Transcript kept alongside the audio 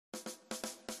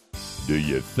Do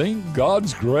you think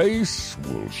God's grace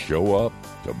will show up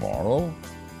tomorrow?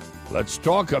 Let's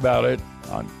talk about it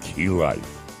on Key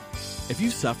Life. If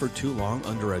you've suffered too long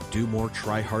under a do more,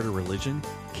 try harder religion,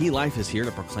 Key Life is here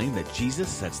to proclaim that Jesus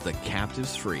sets the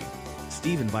captives free.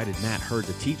 Steve invited Matt Hurd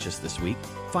to teach us this week.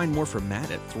 Find more from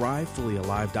Matt at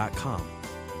ThriveFullyAlive.com.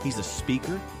 He's a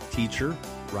speaker, teacher,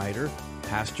 writer,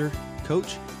 pastor,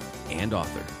 coach, and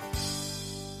author.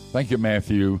 Thank you,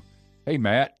 Matthew. Hey,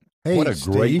 Matt. Hey, what a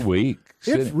Steve. great week.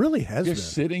 It really has been.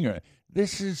 Just sitting.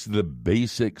 This is the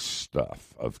basic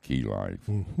stuff of Key Life.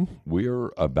 Mm-hmm.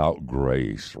 We're about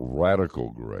grace,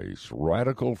 radical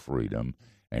freedom,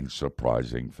 and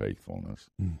surprising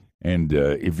faithfulness. Mm. And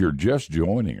if you're just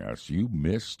joining us, you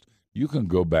can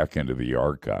go back into the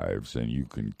archives and you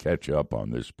can catch up on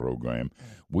this program.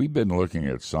 We've been looking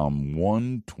at Psalm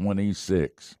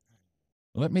 126.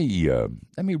 Let me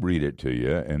read it to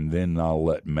you, and then I'll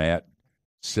let Matt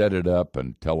set it up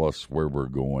and tell us where we're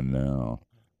going now.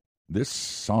 This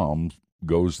psalm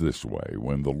goes this way.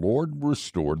 When the Lord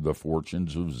restored the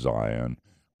fortunes of Zion,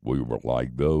 we were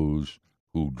like those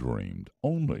who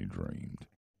only dreamed.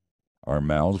 Our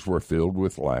mouths were filled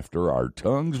with laughter, our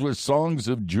tongues with songs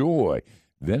of joy.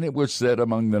 Then it was said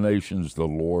among the nations, the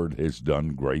Lord has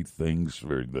done great things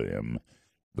for them.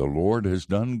 The Lord has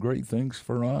done great things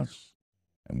for us,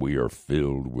 and we are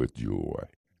filled with joy.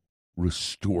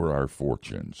 Restore our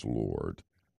fortunes, Lord,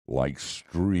 like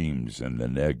streams in the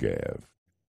Negev.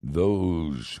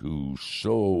 Those who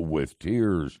sow with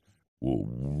tears will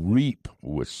reap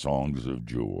with songs of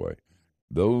joy.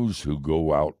 Those who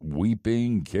go out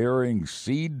weeping, carrying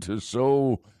seed to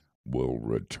sow, will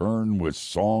return with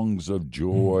songs of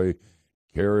joy,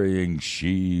 carrying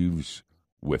sheaves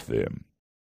with them.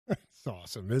 It's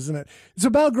awesome, isn't it? It's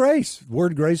about grace. The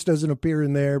word grace doesn't appear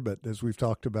in there, but as we've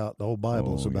talked about, the whole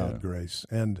Bible is about grace.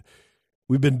 And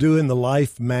we've been doing the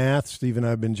life math. Steve and I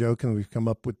have been joking. We've come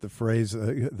up with the phrase,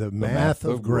 the math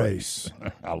of grace.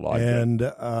 I like it.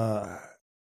 And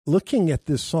looking at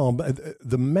this psalm,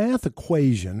 the math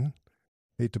equation,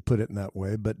 hate to put it in that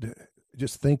way, but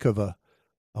just think of a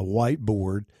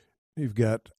whiteboard. You've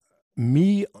got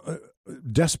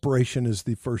desperation is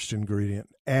the first ingredient,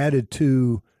 added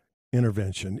to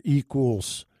intervention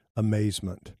equals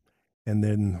amazement. And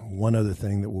then one other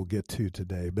thing that we'll get to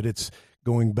today, but it's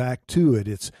going back to it.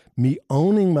 It's me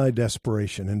owning my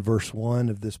desperation. In verse 1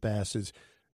 of this passage,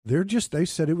 they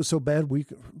said it was so bad,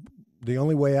 the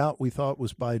only way out we thought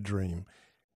was by dream.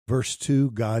 Verse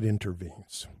 2, God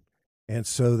intervenes. And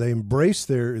so they embrace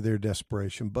their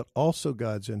desperation, but also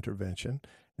God's intervention.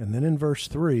 And then in verse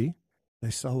 3,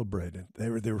 they celebrated. They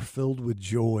were filled with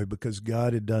joy because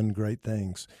God had done great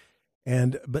things.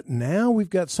 But now we've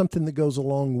got something that goes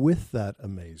along with that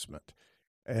amazement.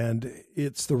 And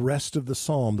it's the rest of the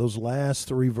psalm, those last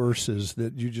 3 verses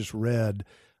that you just read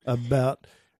about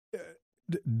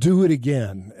do it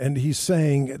again. And he's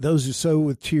saying those who sow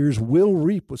with tears will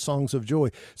reap with songs of joy.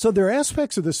 So there are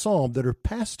aspects of the psalm that are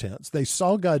past tense. They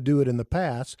saw God do it in the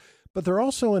past, but they're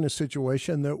also in a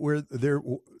situation where they're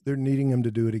needing him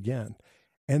to do it again.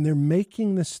 And they're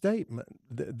making the statement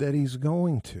that he's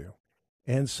going to.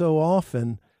 And so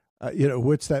often,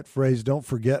 what's that phrase? Don't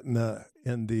forget in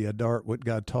the dark what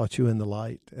God taught you in the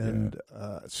light. And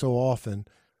so often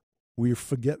we're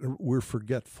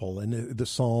forgetful. And the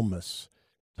psalmist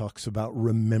talks about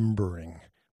remembering.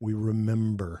 We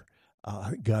remember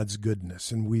God's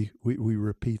goodness, and we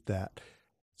repeat that.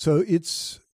 So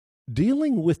it's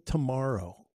dealing with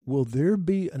tomorrow. Will there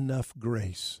be enough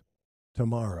grace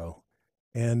tomorrow?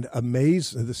 And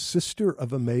the sister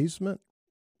of amazement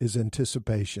is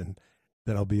anticipation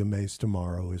that I'll be amazed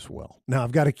tomorrow as well. Now,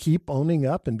 I've got to keep owning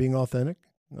up and being authentic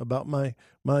about my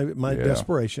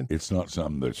desperation. It's not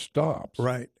something that stops.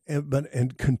 Right.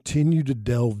 And continue to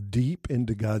delve deep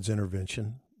into God's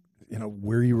intervention,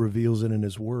 where he reveals it in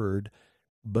his word.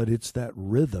 But it's that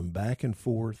rhythm back and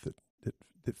forth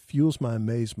that fuels my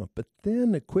amazement, but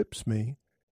then equips me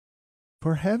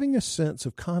for having a sense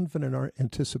of confident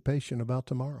anticipation about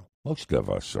tomorrow. Most of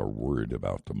us are worried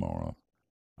about tomorrow.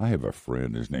 I have a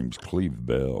friend, his name's Cleve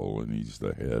Bell, and he's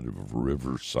the head of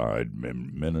Riverside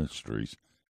Ministries,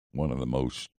 one of the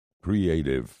most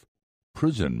creative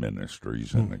prison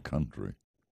ministries in the country.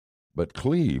 But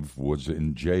Cleve was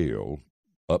in jail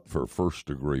up for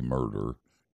first-degree murder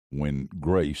when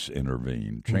grace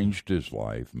intervened, changed his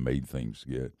life, made things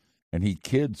good. And he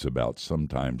kids about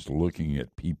sometimes looking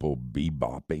at people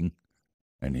bebopping,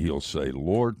 and he'll say,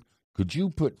 Lord, could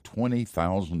you put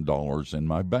 $20,000 in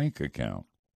my bank account?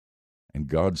 And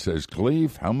God says,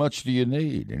 Cleve, how much do you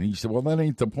need? And he said, well, that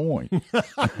ain't the point.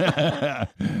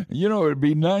 It'd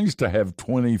be nice to have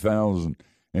 $20,000.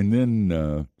 And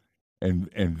then And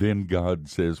then God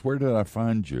says, "Where did I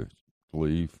find you,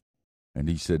 Cleve?" And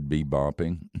he said,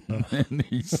 "Bebopping." And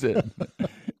he said,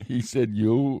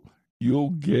 "You'll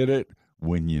get it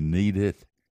when you need it,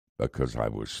 because I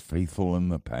was faithful in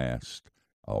the past.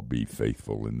 I'll be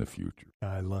faithful in the future."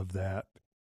 I love that.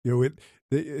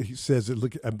 He says,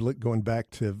 look, I'm going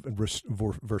back to verse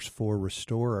 4,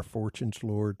 restore our fortunes,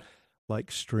 Lord,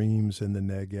 like streams in the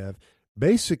Negev.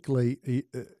 Basically,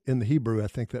 in the Hebrew, I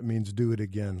think that means do it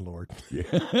again, Lord.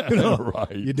 Yeah,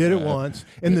 right. You did it once.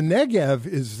 And the Negev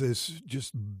is this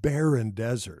just barren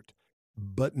desert,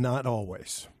 but not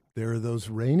always. There are those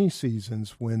rainy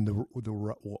seasons when the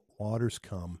waters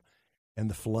come and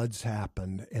the floods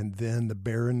happen, and then the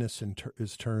barrenness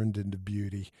is turned into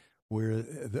beauty, where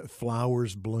the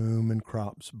flowers bloom and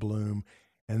crops bloom,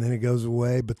 and then it goes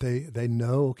away. But they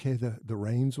know, okay, the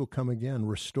rains will come again.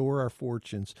 Restore our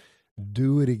fortunes.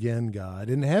 Do it again, God.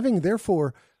 And having,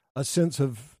 therefore, a sense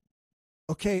of,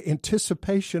 okay,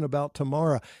 anticipation about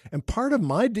tomorrow. And part of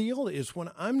my deal is when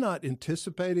I'm not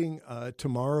anticipating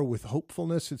tomorrow with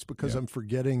hopefulness, it's because I'm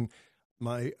forgetting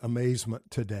my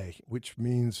amazement today, which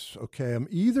means, okay, I'm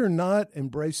either not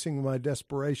embracing my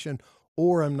desperation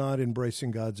or I'm not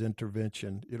embracing God's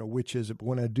intervention, which is it? But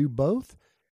when I do both,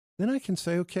 then I can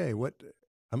say, okay,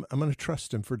 I'm going to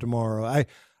trust him for tomorrow.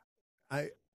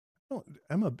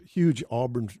 I'm a huge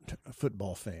Auburn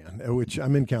football fan, which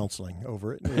I'm in counseling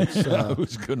over it. I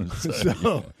was going to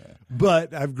say.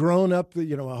 But I've grown up,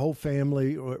 my whole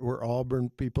family were Auburn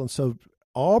people. And so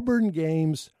Auburn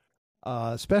games,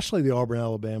 especially the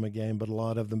Auburn-Alabama game, but a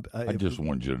lot of them. I just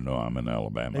wanted you to know I'm an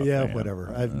Alabama fan. Yeah,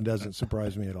 whatever. It doesn't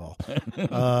surprise me at all.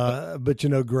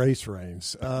 But, grace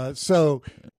reigns.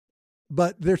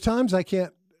 But there are times I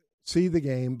can't see the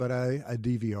game, but I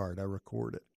DVR it. I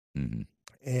record it. Mm-hmm.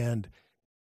 And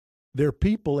there are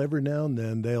people every now and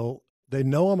then, they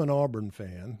know I'm an Auburn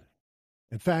fan.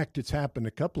 In fact, it's happened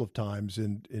a couple of times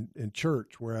in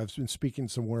church where I've been speaking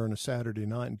somewhere on a Saturday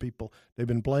night, and people, they've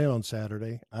been playing on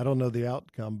Saturday. I don't know the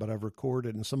outcome, but I've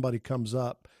recorded, and somebody comes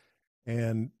up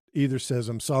and either says,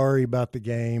 "I'm sorry about the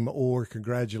game," or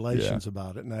 "Congratulations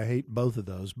about it." And I hate both of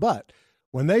those. But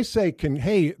when they say,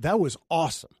 "Hey, that was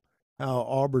awesome," how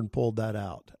Auburn pulled that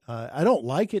out. I don't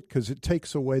like it because it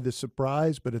takes away the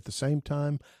surprise, but at the same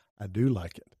time, I do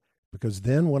like it. Because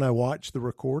then when I watch the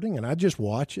recording, and I just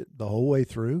watch it the whole way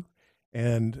through,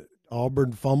 and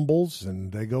Auburn fumbles,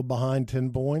 and they go behind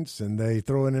 10 points, and they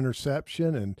throw an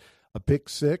interception and a pick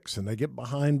six, and they get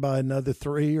behind by another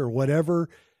 3 or whatever,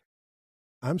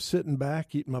 I'm sitting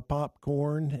back eating my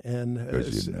popcorn. And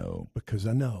because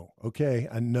I know, okay,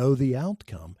 I know the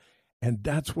outcome. And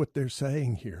that's what they're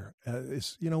saying here.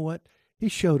 You know what? He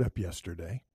showed up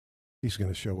yesterday. He's going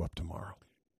to show up tomorrow.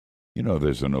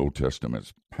 There's an Old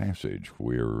Testament passage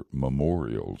where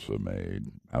memorials are made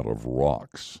out of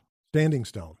rocks. Standing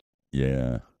stone.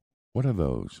 Yeah. What are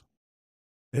those?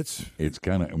 It's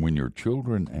kind of, when your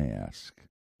children ask,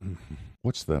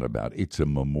 what's that about? It's a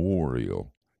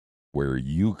memorial where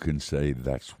you can say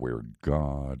that's where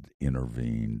God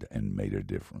intervened and made a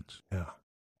difference. Yeah.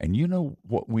 And you know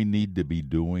what we need to be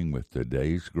doing with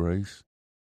today's grace?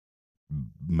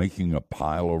 Making a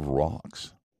pile of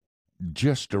rocks,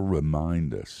 just to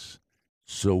remind us,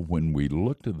 so when we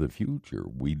look to the future,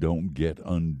 we don't get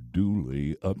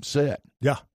unduly upset.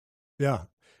 Yeah, yeah.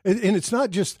 And it's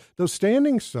not just, those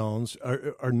standing stones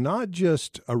are not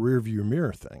just a rearview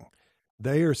mirror thing.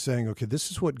 They are saying, okay,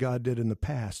 this is what God did in the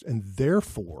past, and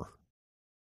therefore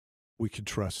we can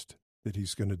trust that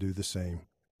he's going to do the same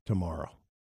tomorrow.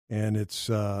 And it's,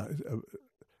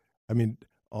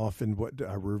 often what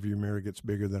our rearview mirror gets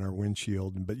bigger than our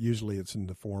windshield, but usually it's in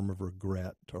the form of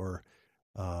regret or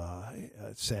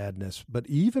sadness. But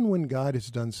even when God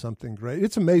has done something great,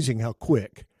 it's amazing how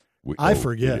quick I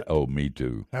forget. Oh, me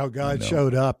too. How God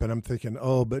showed up, and I'm thinking,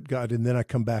 oh, but God, and then I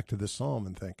come back to the psalm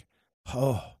and think,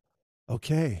 oh,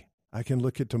 okay, I can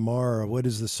look at tomorrow. What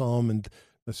is the psalm? And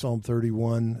the Psalm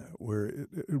 31, where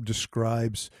it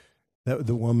describes that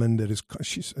the woman that is,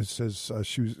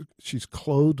 she's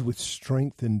clothed with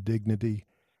strength and dignity,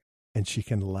 and she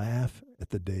can laugh at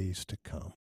the days to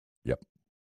come. Yep,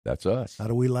 that's us. How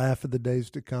do we laugh at the days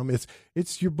to come?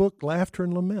 It's your book, Laughter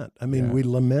and Lament. We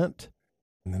lament,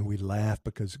 and then we laugh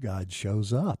because God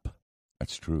shows up.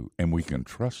 That's true, and we can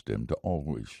trust him to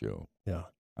always show. Yeah.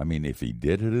 If he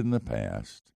did it in the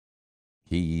past,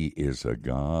 he is a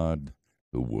God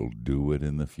who will do it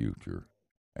in the future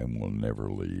and will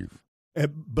never leave.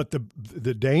 But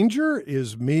the danger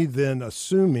is me then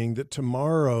assuming that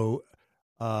tomorrow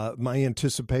my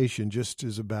anticipation just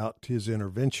is about his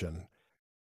intervention.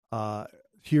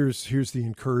 here's the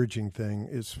encouraging thing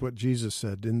is what Jesus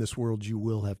said, in this world you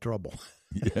will have trouble.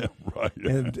 Yeah, right.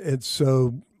 And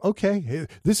so, okay,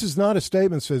 this is not a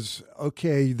statement that says,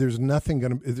 okay, there's not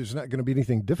going to be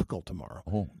anything difficult tomorrow.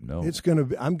 Oh, no. It's going to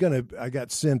be, I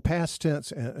got sin past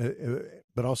tense,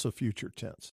 but also future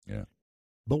tense. Yeah.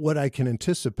 But what I can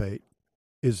anticipate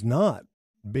is not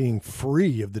being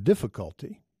free of the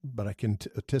difficulty, but I can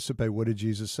anticipate, what did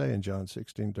Jesus say in John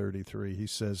 16:33? He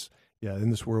says, yeah, in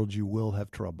this world you will have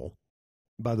trouble.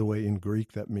 By the way, in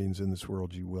Greek, that means in this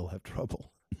world you will have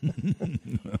trouble.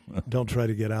 Don't try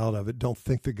to get out of it. Don't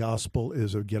think the gospel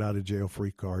is a get out of jail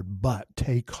free card, but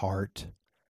take heart.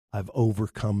 I've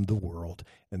overcome the world,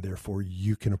 and therefore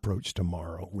you can approach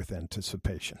tomorrow with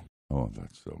anticipation. Oh,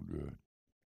 that's so good.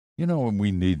 You know, and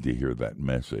we need to hear that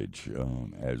message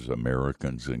as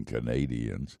Americans and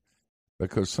Canadians,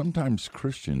 because sometimes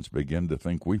Christians begin to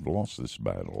think we've lost this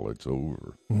battle, it's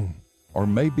over. Mm. Or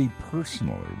maybe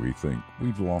personally we think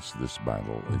we've lost this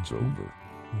battle, it's over.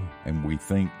 And we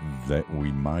think that we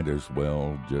might as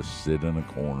well just sit in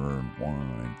a corner and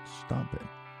whine. Stop it.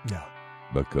 Yeah.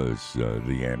 Because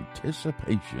the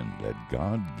anticipation that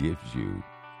God gives you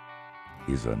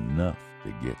is enough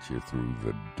to get you through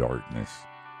the darkness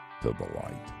to the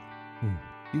light.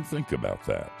 You think about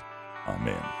that.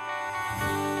 Amen.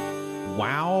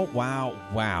 Wow, wow,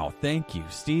 wow. Thank you,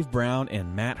 Steve Brown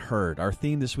and Matt Hurd. Our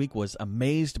theme this week was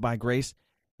Amazed by Grace,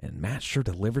 and Matt sure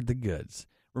delivered the goods.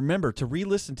 Remember, to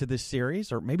re-listen to this series,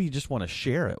 or maybe you just want to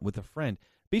share it with a friend,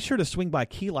 be sure to swing by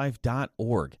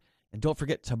keylife.org. And don't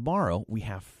forget, tomorrow we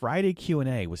have Friday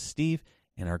Q&A with Steve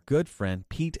and our good friend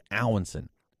Pete Alwinson.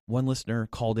 One listener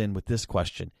called in with this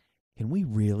question: can we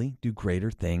really do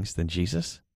greater things than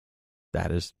Jesus? That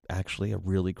is actually a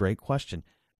really great question.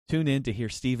 Tune in to hear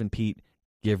Steve and Pete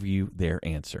give you their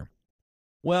answer.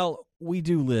 Well, we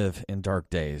do live in dark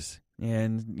days,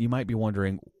 and you might be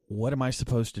wondering, what am I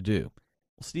supposed to do?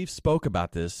 Steve spoke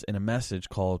about this in a message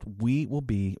called We Will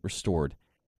Be Restored.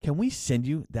 Can we send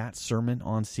you that sermon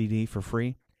on CD for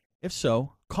free? If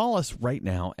so, call us right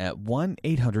now at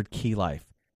 1-800-KEY-LIFE.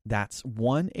 That's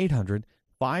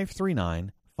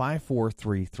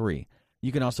 1-800-539-5433.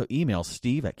 You can also email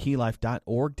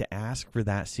steve@keylife.org to ask for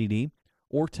that CD,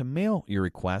 or to mail your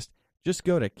request. Just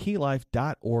go to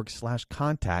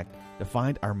keylife.org/contact to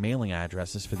find our mailing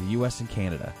addresses for the U.S. and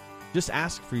Canada. Just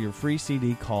ask for your free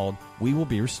CD called We Will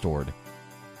Be Restored.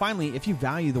 Finally, if you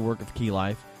value the work of Key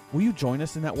Life, will you join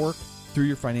us in that work through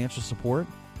your financial support?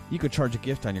 You could charge a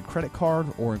gift on your credit card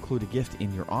or include a gift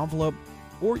in your envelope,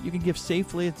 or you can give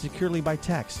safely and securely by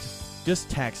text. Just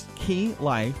text Key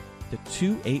Life to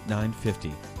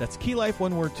 28950. That's Key Life,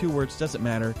 one word, two words, doesn't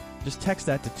matter. Just text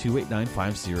that to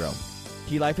 28950.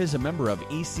 Key Life is a member of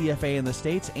ECFA in the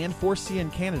States and 4C in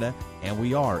Canada, and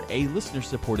we are a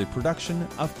listener-supported production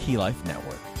of Key Life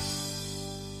Network.